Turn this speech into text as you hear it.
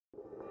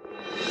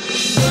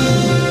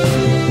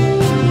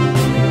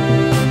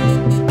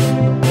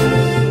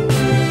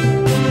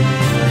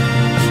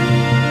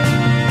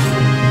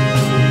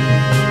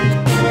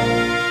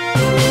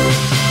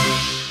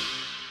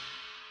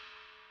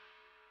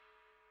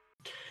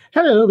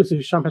Hello, this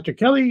is Sean Patrick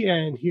Kelly,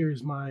 and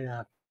here's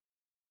my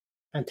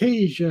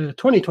Fantasia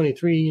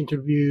 2023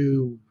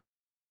 interview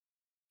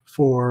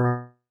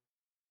for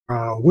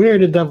Where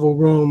the Devil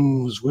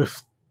Roams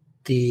with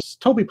the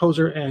Toby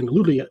Poser and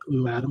Lulu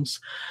Adams.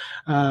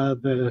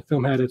 The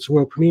film had its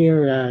world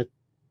premiere at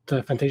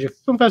the Fantasia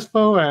Film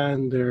Festival,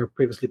 and they're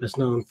previously best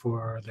known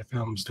for their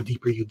films The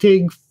Deeper You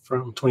Dig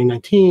from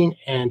 2019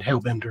 and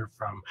Hellbender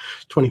from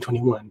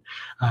 2021.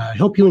 I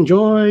hope you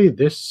enjoy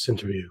this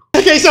interview.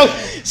 Okay, so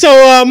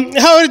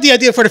how did the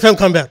idea for the film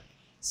come about?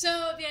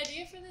 So the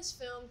idea for this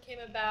film came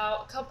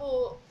about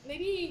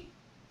maybe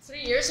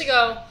 3 years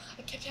ago.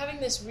 I kept having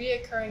this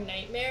reoccurring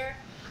nightmare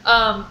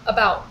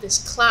about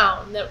this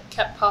clown that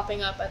kept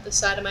popping up at the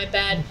side of my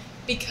bed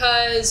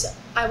because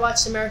I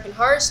watched American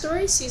Horror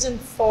Story season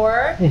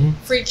 4,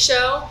 Freak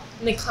Show,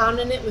 and the clown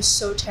in it was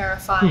so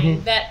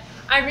terrifying that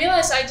I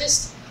realized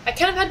I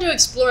kind of had to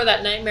explore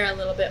that nightmare a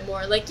little bit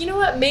more. Like, you know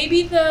what?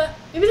 Maybe the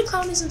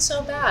clown isn't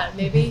so bad.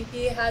 Maybe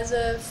he has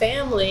a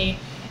family,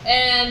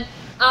 and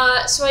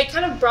so I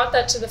kind of brought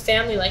that to the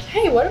family. Like,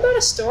 hey, what about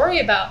a story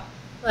about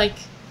like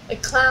a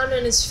clown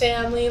and his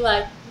family,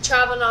 like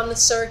traveling on the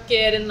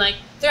circuit, and like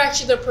they're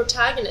actually the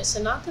protagonists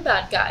and not the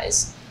bad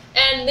guys.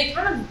 And they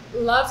kind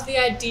of loved the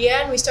idea,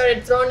 and we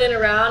started throwing it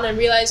around and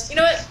realized, you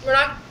know what? We're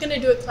not going to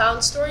do a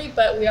clown story,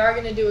 but we are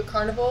going to do a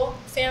carnival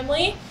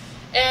family.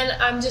 And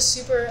I'm just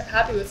super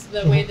happy with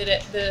the way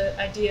that the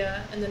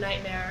idea and the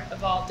nightmare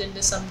evolved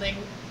into something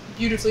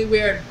beautifully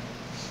weird.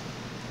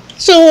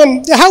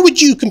 So how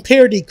would you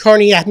compare the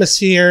carny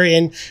atmosphere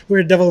in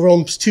Where the Devil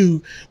Roams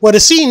to what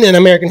is seen in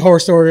American Horror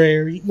Story,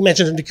 or you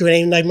mentioned in the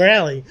Q&A, Nightmare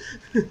Alley?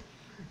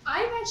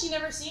 I've actually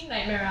never seen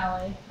Nightmare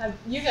Alley.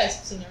 You guys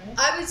have seen it, right?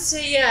 I would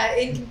say, yeah.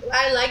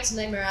 I liked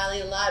Nightmare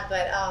Alley a lot,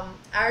 but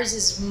ours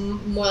is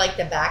more like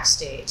the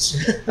backstage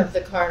of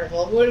the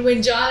carnival.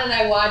 When John and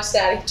I watched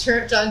that,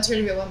 John turned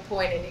to me at one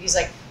point and he's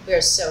like, "We are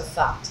so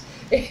fucked."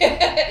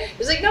 It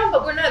was like, no,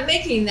 but we're not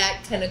making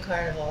that kind of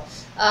carnival.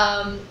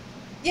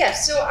 Yeah,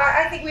 so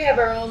I think we have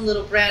our own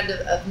little brand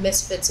of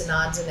misfits and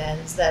odds and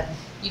ends that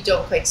you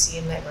don't quite see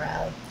in Nightmare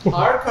Alley.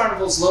 Our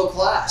carnival's low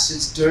class.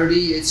 It's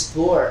dirty, it's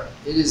poor.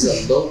 It is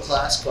a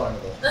low-class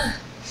carnival.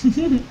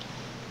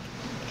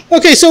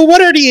 Okay, so what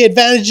are the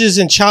advantages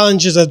and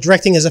challenges of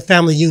directing as a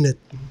family unit?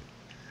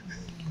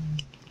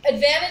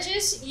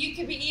 Advantages, you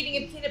could be eating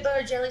a peanut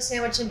butter jelly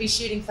sandwich and be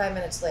shooting 5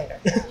 minutes later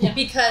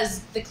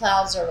because the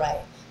clouds are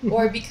right,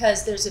 or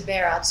because there's a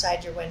bear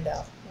outside your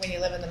window when you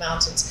live in the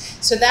mountains.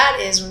 So that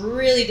is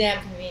really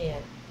damn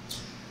convenient.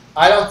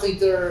 I don't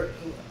think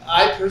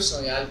I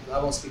personally, I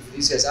won't speak for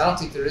these guys, I don't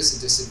think there is a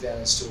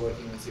disadvantage to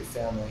working with your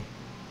family.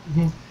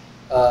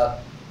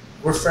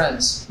 We're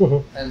friends,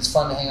 and it's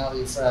fun to hang out with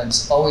your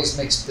friends. Always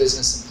makes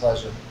business and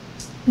pleasure.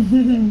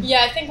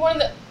 Yeah, I think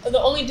one of the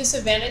only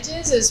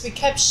disadvantages is we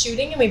kept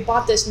shooting and we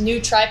bought this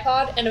new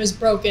tripod and it was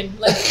broken.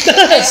 Like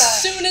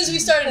as soon as we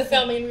started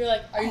filming, we were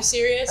like, "Are you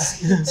serious?"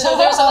 So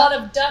there's a lot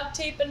of duct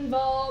tape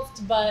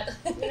involved, but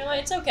you know what?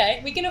 It's okay.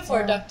 We can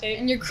afford duct tape.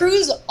 And your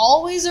crew's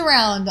always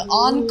around,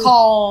 on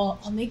call.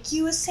 I'll make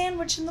you a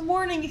sandwich in the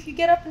morning if you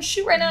get up and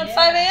shoot right now at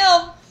 5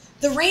 a.m.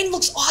 The rain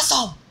looks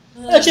awesome.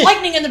 There's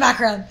lightning in the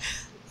background.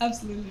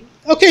 Absolutely.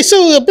 Okay,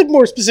 so a bit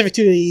more specific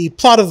to the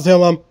plot of the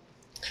film.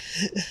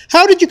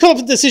 How did you come up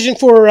with the decision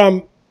for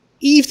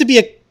Eve to be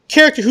a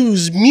character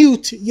who's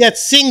mute yet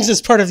sings as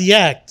part of the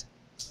act?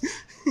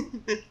 Do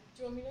you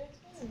want me to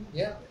explain?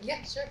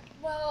 Yeah, sure.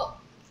 Well,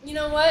 you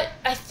know what?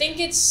 I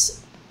think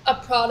it's a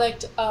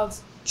product of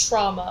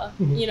trauma.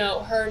 You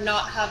know, her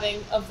not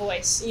having a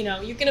voice. You know,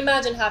 you can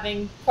imagine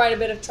having quite a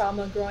bit of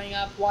trauma growing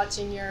up,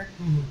 watching your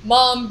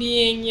mom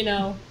being, you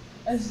know,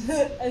 I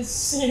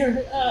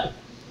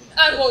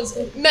won't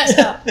say messed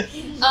up.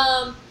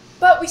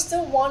 But we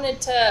still wanted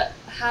to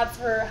have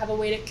her have a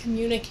way to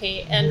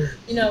communicate and,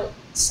 you know,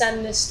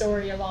 send this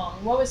story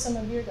along. What was some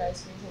of your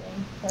guys'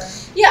 reasoning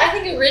for? Yeah, I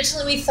think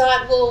originally we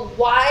thought, well,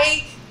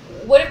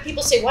 what if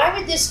people say, why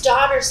would this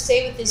daughter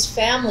stay with this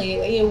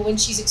family, you know, when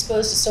she's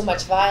exposed to so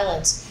much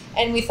violence?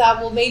 And we thought,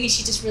 well, maybe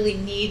she just really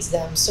needs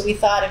them. So we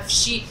thought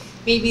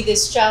maybe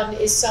this child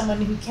is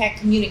someone who can't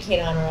communicate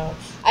on her own.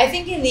 I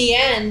think in the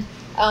end,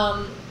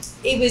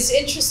 it was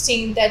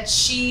interesting that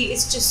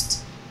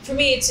for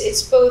me,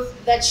 it's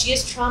both that she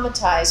is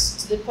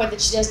traumatized to the point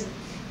that she doesn't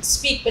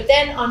speak, but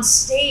then on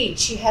stage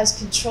she has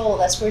control.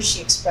 That's where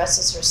she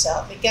expresses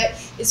herself.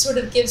 It sort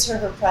of gives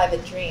her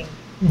private dream.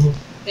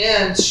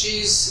 And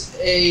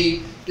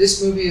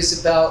this movie is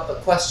about a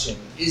question.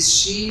 Is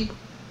she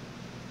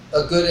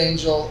a good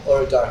angel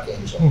or a dark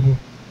angel?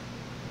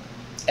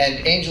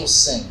 And angels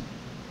sing.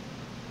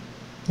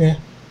 Yeah.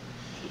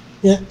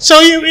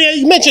 So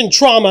you mentioned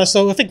trauma,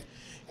 so I think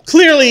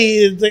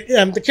clearly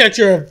the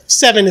character of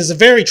Seven is a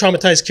very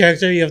traumatized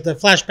character. You have the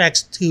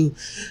flashbacks to,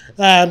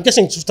 I'm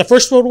guessing, the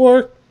First World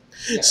War.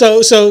 Yeah.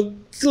 So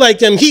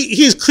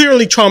he's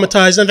clearly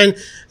traumatized, and then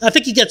I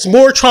think he gets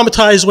more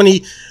traumatized when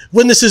he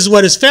witnesses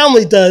what his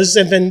family does,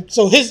 and then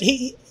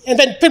and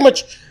then pretty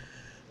much,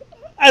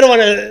 I don't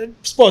want to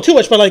spoil too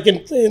much, but like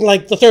in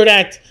like the third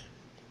act,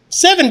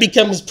 Seven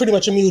becomes pretty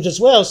much a mute as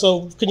well.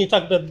 So can you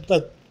talk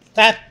about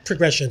that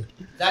progression?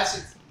 That's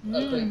a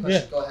great question.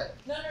 Yeah. Go ahead.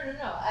 No.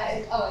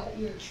 I thought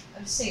you were.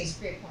 I'm just saying it's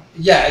a great point.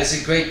 Yeah,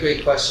 it's a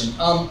great question.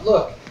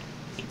 Look,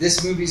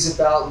 this movie's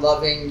about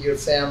loving your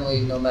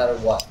family no matter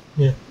what.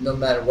 Yeah. No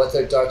matter what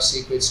their dark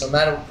secrets, no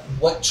matter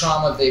what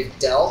trauma they've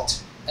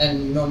dealt,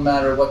 and no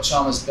matter what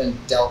trauma's been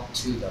dealt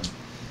to them.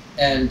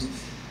 And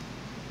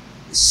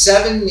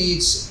Seven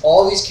needs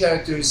all these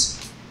characters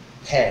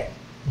pay.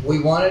 We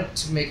wanted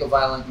to make a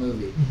violent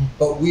movie,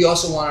 but we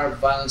also want our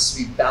violence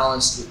to be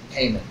balanced with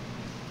payment.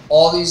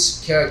 All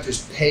these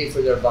characters pay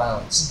for their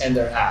violence and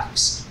their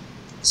acts.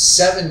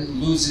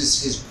 Seven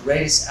loses his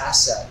greatest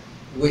asset,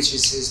 which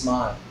is his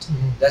mind.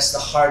 That's the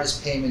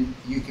hardest payment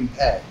you can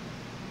pay.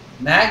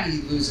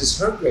 Maggie loses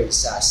her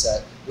greatest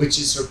asset, which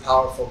is her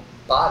powerful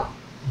body.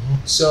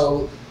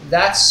 So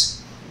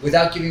that's,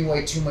 without giving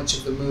away too much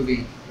of the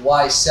movie,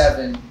 why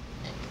Seven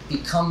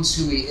becomes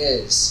who he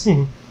is.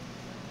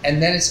 And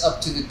then it's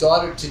up to the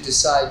daughter to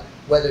decide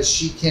whether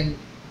she can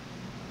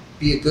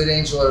be a good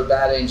angel or a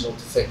bad angel to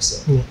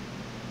fix it.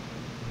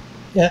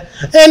 Yeah,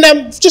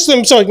 and just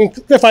so I can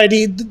clarify,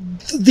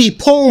 the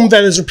poem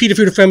that is repeated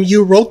through the film,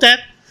 you wrote that?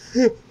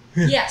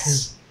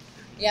 Yes.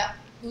 Yeah.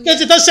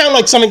 Because it does sound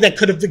like something that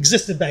could have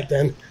existed back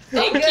then.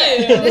 Thank you.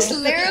 This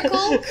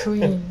lyrical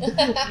queen.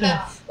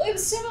 Well, it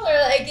was similar.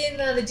 Like in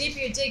the Deeper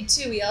You Dig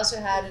too, we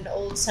also had an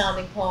old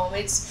sounding poem.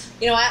 It's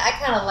I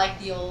kind of like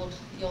the old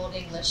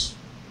English.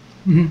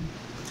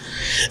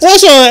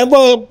 Also,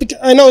 well,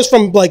 I know it's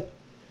from like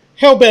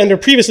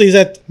Hellbender previously is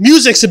that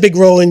music's a big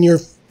role in your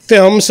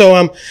film.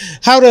 So,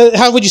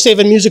 how would you say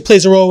that music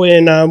plays a role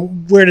in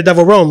Where the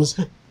Devil Roams?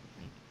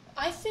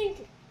 I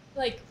think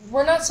like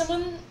we're not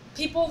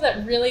people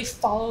that really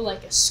follow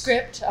like a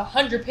script,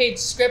 100-page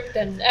script,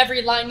 and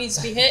every line needs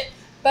to be hit.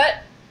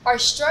 But our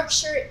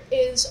structure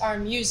is our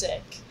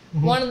music.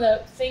 One of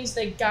the things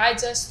that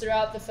guides us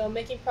throughout the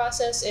filmmaking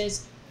process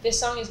is this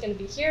song is going to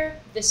be here,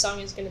 this song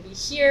is going to be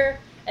here,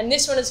 and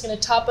this one is going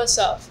to top us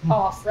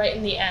off right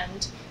in the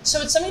end. So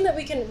it's something that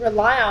we can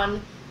rely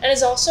on, and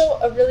is also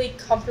a really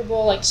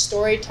comfortable like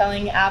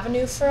storytelling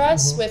avenue for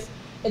us with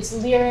its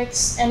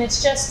lyrics, and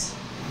it's just,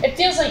 it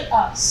feels like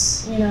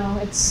us,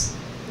 it's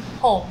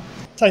home.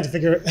 Trying to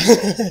figure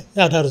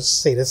out how to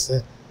say this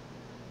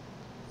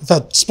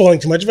without spoiling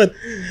too much, but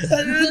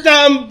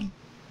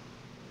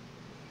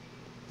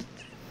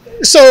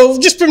so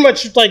just pretty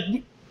much like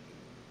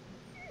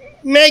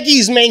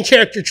Maggie's main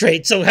character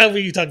trait. So how will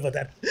you talk about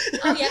that?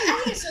 Oh yeah,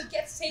 I think so. It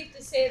gets safe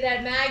to say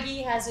that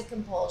Maggie has a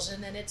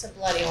compulsion, and it's a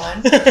bloody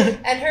one,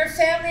 and her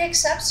family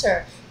accepts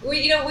her.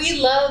 We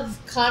love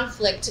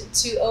conflict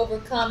to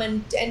overcome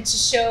and to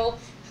show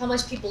how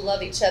much people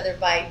love each other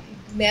by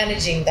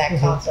managing that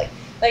conflict.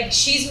 Like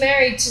she's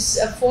married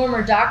to a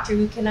former doctor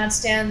who cannot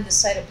stand the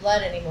sight of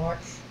blood anymore,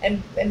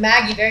 and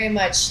Maggie very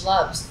much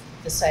loves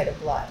the sight of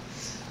blood.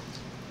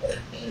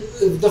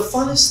 The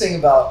funnest thing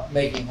about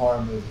making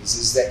horror movies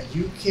is that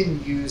you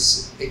can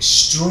use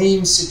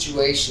extreme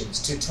situations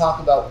to talk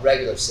about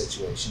regular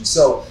situations.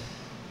 So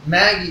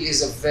Maggie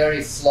is a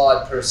very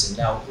flawed person.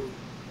 Now,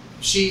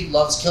 she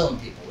loves killing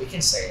people. We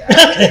can say that.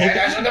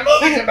 That's what the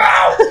movie's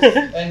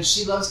about. And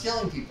she loves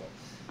killing people.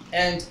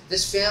 And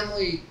this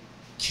family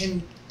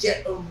can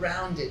get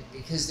around it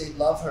because they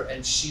love her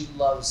and she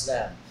loves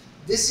them.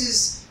 This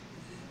is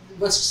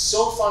what's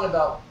so fun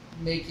about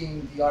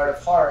making the art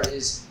of horror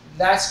is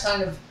that's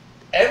kind of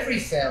every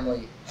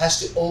family has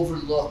to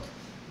overlook.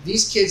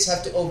 These kids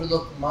have to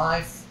overlook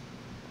my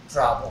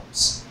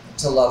problems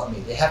to love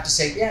me. They have to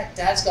say, yeah,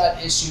 Dad's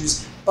got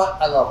issues, but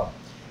I love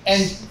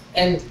him.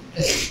 And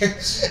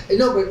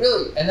no, but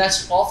really, and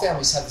that's all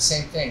families have the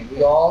same thing.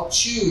 We all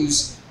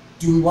choose,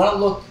 do we want to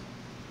look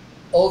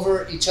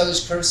over each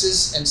other's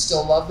curses and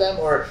still love them,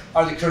 or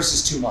are the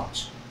curses too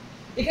much?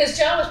 Because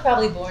John was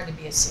probably born to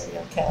be a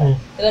serial killer.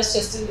 That's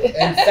just.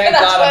 And thank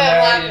God I'm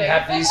married and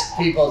have these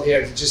people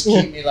here to just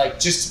keep me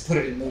just to put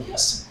it in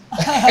movies.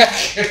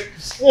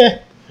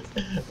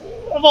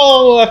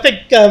 Well, I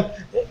think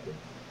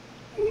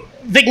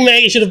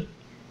Maggie should have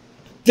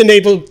been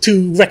able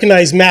to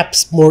recognize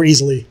maps more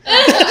easily,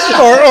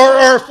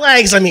 or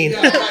flags. I mean.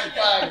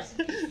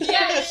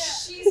 Yeah,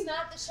 she's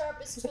not the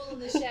sharpest tool in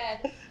the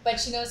shed, but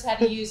she knows how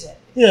to use it.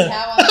 Yeah.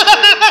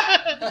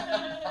 That's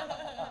how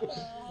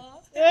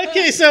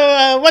Okay,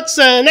 so what's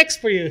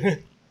next for you?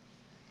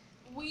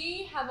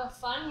 We have a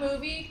fun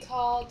movie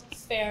called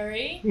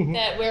Fairy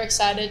that we're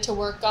excited to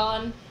work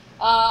on.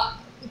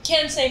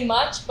 Can't say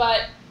much,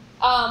 but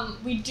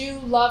we do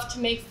love to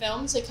make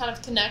films that kind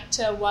of connect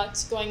to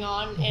what's going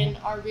on in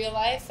our real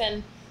life.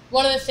 And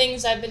one of the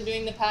things I've been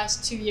doing the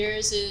past 2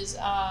 years is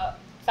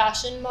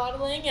fashion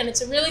modeling, and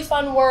it's a really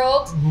fun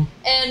world.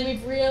 And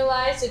we've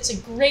realized it's a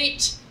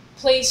great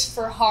place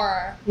for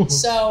horror.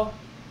 So,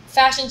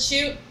 fashion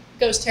shoot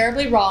goes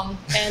terribly wrong,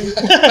 and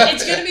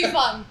it's going to be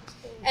fun.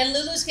 And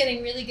Lulu's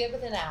getting really good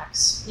with an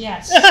axe.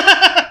 Yes.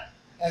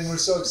 And we're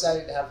so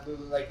excited to have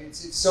Lulu. Like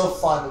it's so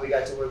fun that we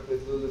got to work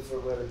with Lulu for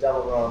Where the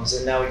Devil Roams,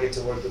 and now we get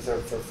to work with her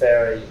for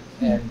Fairy,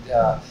 and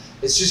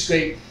it's just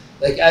great.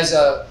 Like as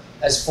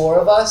 4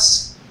 of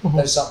us,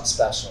 there's something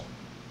special.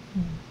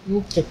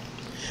 Okay.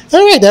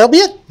 All right, that'll be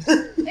it.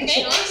 Thank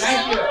you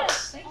so much.